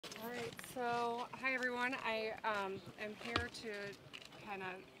All right, so hi everyone. I am here to kind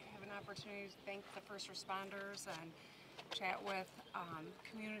of have an opportunity to thank the first responders and chat with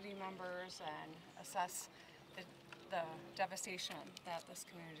community members and assess the devastation that this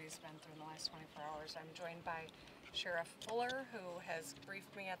community has been through in the last 24 hours. I'm joined by Sheriff Fuller, who has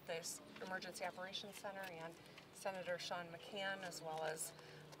briefed me at this Emergency Operations Center, and Senator Sean McCann, as well as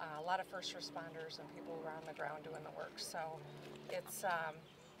a lot of first responders and people who are on the ground doing the work. So it's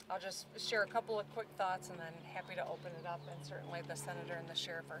I'll just share a couple of quick thoughts and then happy to open it up, and certainly the senator and the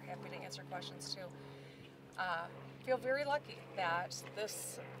sheriff are happy to answer questions too. Feel very lucky that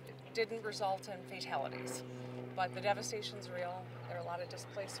this didn't result in fatalities, but the devastation's real. There are a lot of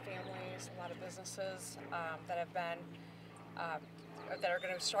displaced families, a lot of businesses that have been that are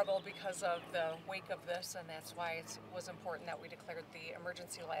going to struggle because of the wake of this, and that's why it was important that we declared the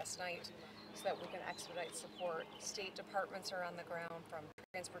emergency last night so that we can expedite support. State departments are on the ground, from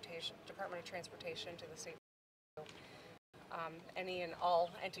Department of Transportation to the state, any and all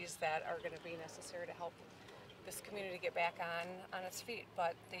entities that are going to be necessary to help this community get back on its feet.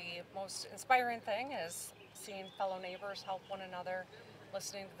 But the most inspiring thing is seeing fellow neighbors help one another,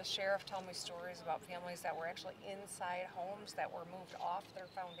 listening to the sheriff tell me stories about families that were actually inside homes that were moved off their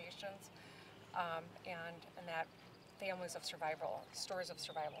foundations, and that families of survival, stories of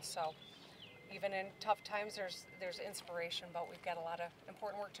survival. So even in tough times, there's inspiration, but we've got a lot of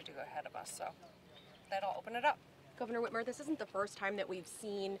important work to do ahead of us. So that'll open it up. Governor Whitmer, this isn't the first time that we've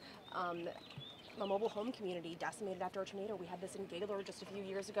seen a mobile home community decimated after a tornado. We had this in Gaylord just a few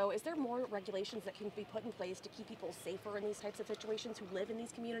years ago. Is there more regulations that can be put in place to keep people safer in these types of situations who live in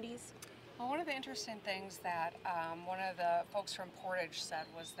these communities? Well, one of the interesting things that one of the folks from Portage said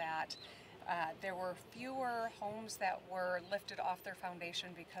was that there were fewer homes that were lifted off their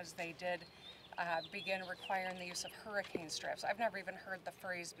foundation because they did begin requiring the use of hurricane strips. I've never even heard the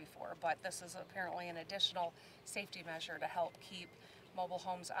phrase before, but this is apparently an additional safety measure to help keep mobile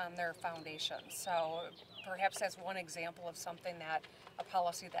homes on their foundations. So perhaps that's one example of something that, a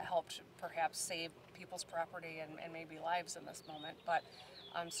policy that helped perhaps save people's property and maybe lives in this moment. But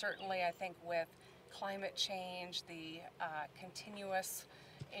certainly I think with climate change, the continuous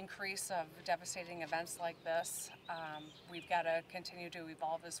increase of devastating events like this, we've got to continue to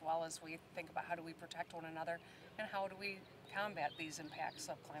evolve as well as we think about how do we protect one another and how do we combat these impacts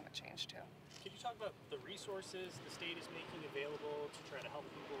of climate change too. Can you talk about the resources the state is making available to try to help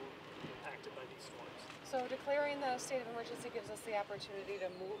people impacted by these storms? So declaring the state of emergency gives us the opportunity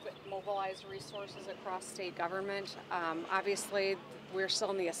to mobilize resources across state government. Obviously, we're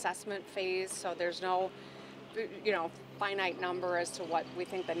still in the assessment phase, so there's no finite number as to what we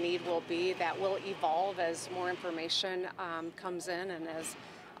think the need will be. That will evolve as more information comes in and as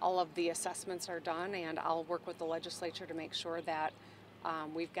all of the assessments are done, and I'll work with the legislature to make sure that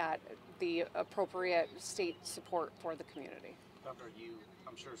we've got the appropriate state support for the community. Governor, you,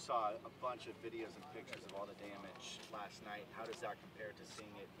 I'm sure, saw a bunch of videos and pictures of all the damage last night. How does that compare to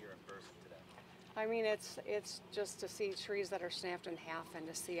seeing it here in person today? I mean, it's just to see trees that are snapped in half and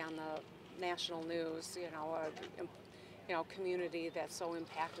to see on the national news, a community that's so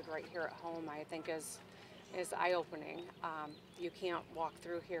impacted right here at home, I think is eye-opening. You can't walk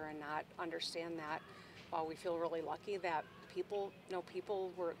through here and not understand that. While we feel really lucky that people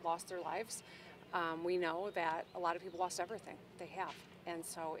lost their lives, we know that a lot of people lost everything they have, and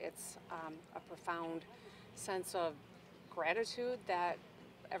so it's a profound sense of gratitude that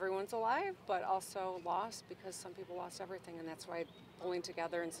everyone's alive, but also lost because some people lost everything, and that's why pulling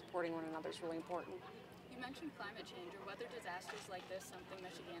together and supporting one another is really important. You mentioned climate change. Or weather disasters like this something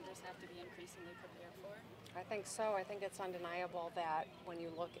Michiganders have to be increasingly prepared for? I think so. I think it's undeniable that when you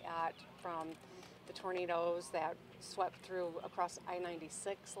look at from the tornadoes that swept through across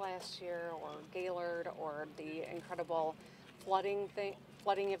I-96 last year, or Gaylord, or the incredible flooding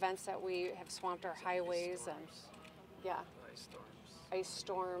events that we have swamped our highways, and yeah, ice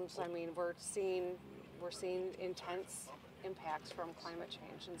storms. I mean, we're seeing intense impacts from climate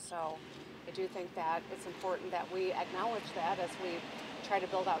change, and so I do think that it's important that we acknowledge that as we try to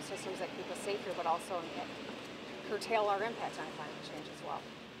build out systems that keep us safer, but also curtail our impact on climate change as well.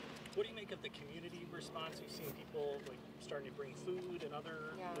 What do you make of the community response? You've seen people starting to bring food and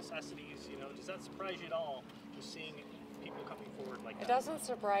other necessities. Does that surprise you at all? Just seeing people coming forward like that? It doesn't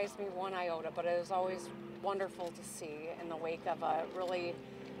surprise me one iota, but it is always wonderful to see in the wake of a really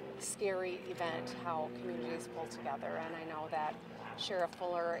scary event how communities pull together. And I know that Sheriff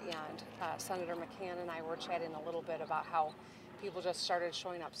Fuller and Senator McCann and I were chatting a little bit about how people just started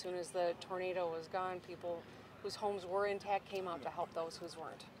showing up. Soon as the tornado was gone, people whose homes were intact came out to help those whose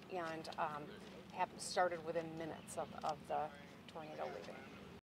weren't, and started within minutes of the tornado leaving.